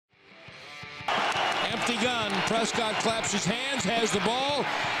empty gun. Prescott claps his hands, has the ball,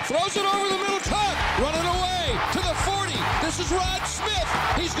 throws it over the middle, caught, running away to the 40. This is Rod Smith.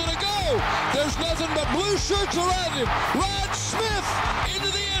 He's going to go. There's nothing but blue shirts around him. Rod Smith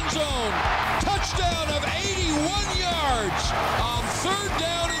into the end zone. Touchdown of 81 yards on 3rd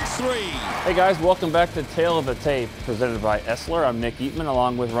down and 3. Hey guys, welcome back to Tale of the Tape, presented by Essler. I'm Nick Eatman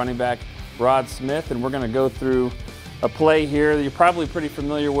along with running back Rod Smith, and we're going to go through a play here that you're probably pretty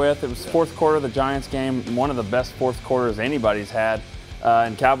familiar with. It was fourth quarter of the Giants game, one of the best fourth quarters anybody's had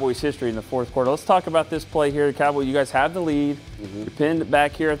in Cowboys history in the fourth quarter. Let's talk about this play here. Cowboys, you guys have the lead. You're pinned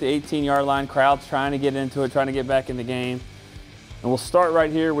back here at the 18-yard line. Crowd's trying to get into it, trying to get back in the game. And we'll start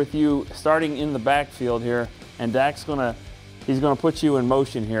right here with you starting in the backfield here. And Dak's he's gonna put you in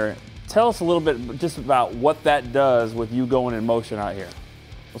motion here. Tell us a little bit just about what that does with you going in motion out here.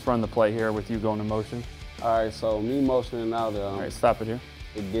 Let's run the play here with you going in motion. All right, so me motioning out. All right, stop it here.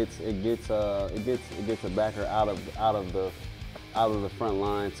 It gets a backer out of the front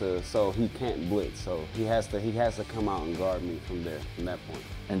line so he can't blitz. So he has to come out and guard me from that point.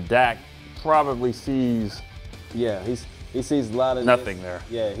 And Dak probably sees. Yeah, he sees a lot of nothing there.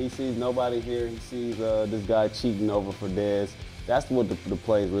 Yeah, he sees nobody here. He sees this guy cheating over for Dez. That's what the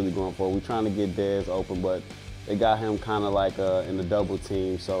play is really going for. We're trying to get Dez open, but they got him kind of like in the double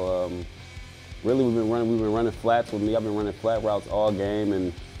team. So. Really, we've been running flats with me. I've been running flat routes all game,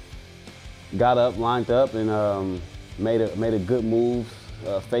 and got up, lined up, and made a good move.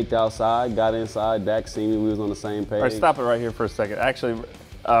 Faked outside, got inside. Dak seen me. We was on the same page. All right, stop it right here for a second. Actually,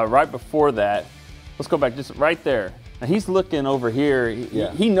 right before that, let's go back just right there. Now he's looking over here.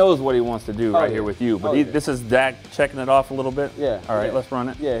 He knows what he wants to do here with you, but this is Dak checking it off a little bit. Yeah. All right, let's run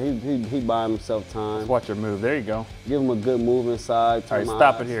it. Yeah, he buying himself time. Let's watch your move. There you go. Give him a good move inside. All right,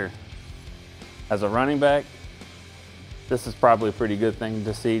 stop it here. As a running back, this is probably a pretty good thing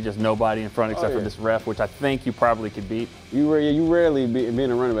to see. Just nobody in front except for this ref, which I think you probably could beat. You rarely,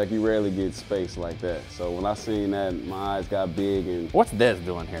 being a running back, you rarely get space like that. So when I seen that, my eyes got big. And what's Dez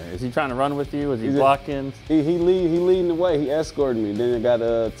doing here? Is he trying to run with you? Is he blocking? He leading the way. He escorted me. Then I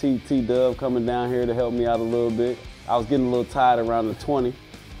got T Dub coming down here to help me out a little bit. I was getting a little tired around the 20,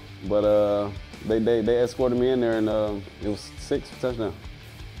 but they escorted me in there, and it was 6 touchdowns.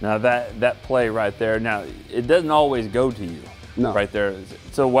 Now that play right there, now it doesn't always go to you, right there.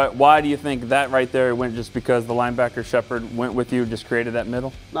 So why do you think that right there went just because the linebacker Shepard went with you, just created that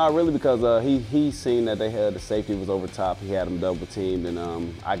middle? No, really because he seen that they had the safety was over top. He had him double teamed, and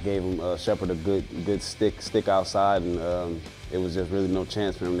I gave him Shepard a good stick outside, and it was just really no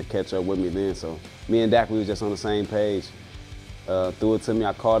chance for him to catch up with me then. So me and Dak, we was just on the same page. Threw it to me,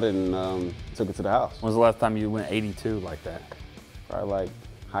 I caught it, and took it to the house. When was the last time you went 82 like that? Probably like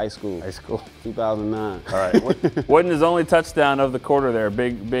High school. 2009. All right. Wasn't his only touchdown of the quarter there.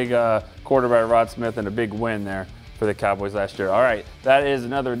 Big quarter by Rod Smith and a big win there for the Cowboys last year. All right. That is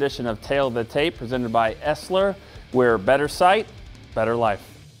another edition of Tale of the Tape presented by Essler, where better sight, better life.